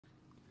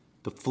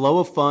The flow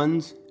of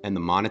funds and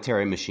the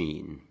monetary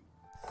machine.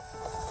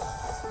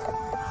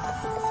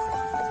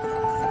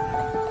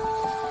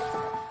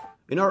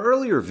 In our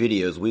earlier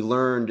videos, we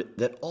learned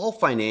that all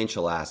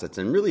financial assets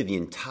and really the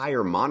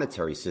entire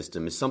monetary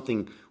system is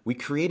something we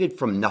created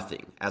from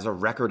nothing as a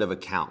record of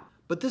account.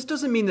 But this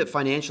doesn't mean that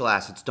financial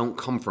assets don't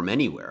come from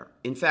anywhere.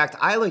 In fact,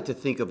 I like to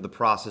think of the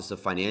process of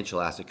financial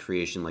asset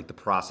creation like the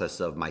process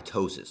of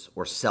mitosis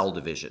or cell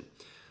division.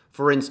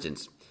 For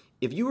instance,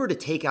 if you were to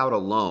take out a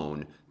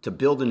loan to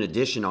build an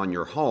addition on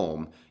your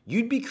home,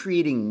 you'd be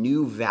creating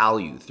new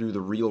value through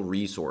the real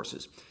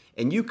resources.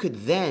 And you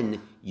could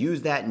then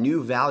use that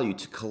new value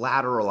to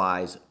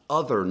collateralize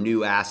other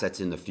new assets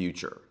in the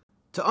future.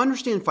 To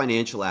understand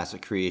financial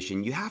asset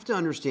creation, you have to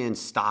understand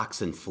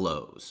stocks and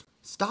flows.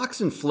 Stocks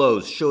and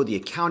flows show the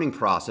accounting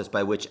process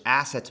by which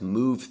assets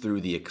move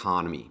through the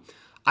economy.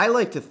 I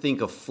like to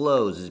think of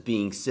flows as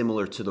being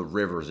similar to the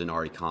rivers in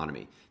our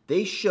economy.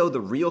 They show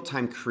the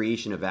real-time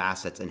creation of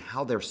assets and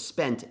how they're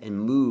spent and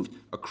moved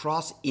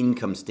across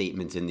income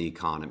statements in the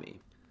economy.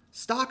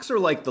 Stocks are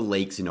like the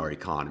lakes in our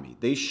economy.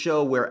 They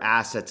show where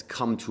assets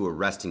come to a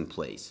resting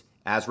place,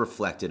 as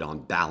reflected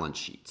on balance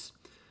sheets.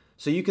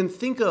 So you can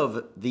think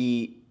of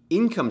the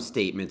income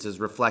statements as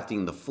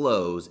reflecting the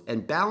flows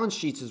and balance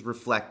sheets as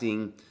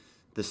reflecting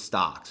the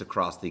stocks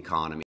across the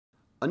economy.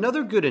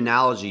 Another good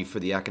analogy for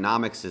the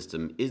economic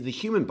system is the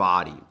human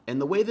body and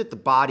the way that the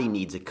body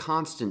needs a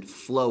constant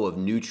flow of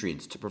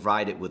nutrients to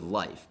provide it with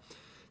life.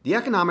 The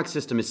economic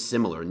system is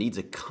similar, needs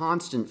a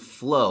constant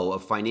flow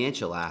of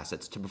financial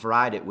assets to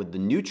provide it with the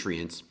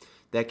nutrients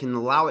that can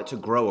allow it to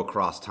grow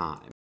across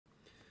time.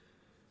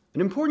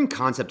 An important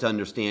concept to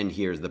understand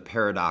here is the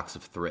paradox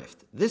of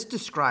thrift. This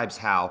describes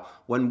how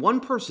when one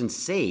person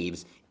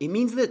saves, it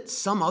means that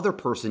some other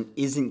person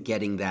isn't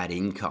getting that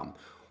income.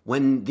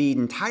 When the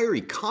entire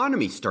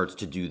economy starts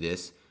to do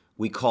this,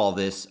 we call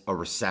this a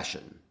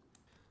recession.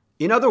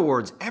 In other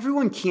words,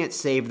 everyone can't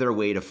save their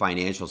way to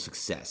financial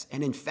success.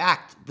 And in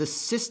fact, the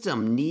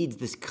system needs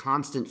this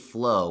constant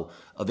flow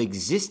of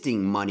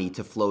existing money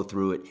to flow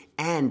through it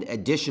and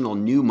additional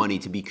new money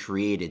to be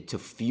created to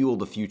fuel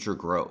the future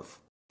growth.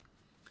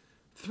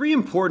 Three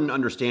important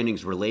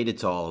understandings related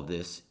to all of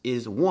this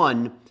is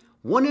one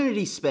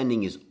entity's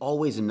spending is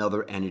always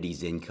another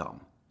entity's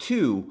income.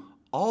 Two,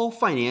 all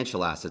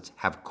financial assets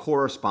have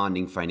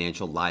corresponding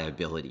financial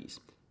liabilities.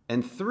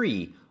 And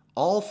three,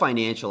 all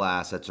financial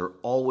assets are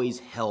always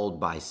held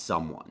by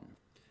someone.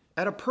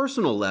 At a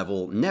personal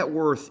level, net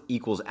worth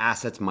equals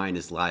assets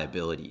minus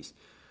liabilities.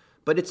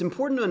 But it's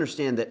important to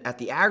understand that at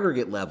the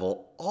aggregate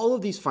level, all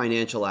of these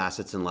financial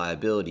assets and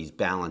liabilities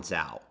balance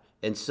out.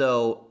 And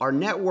so our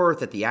net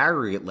worth at the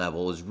aggregate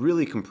level is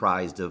really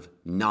comprised of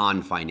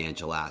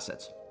non-financial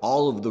assets,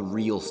 all of the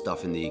real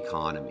stuff in the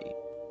economy.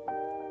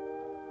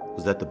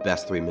 Was that the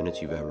best 3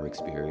 minutes you've ever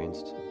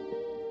experienced?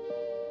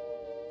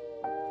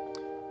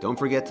 Don't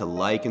forget to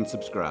like and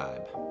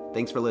subscribe.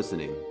 Thanks for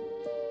listening.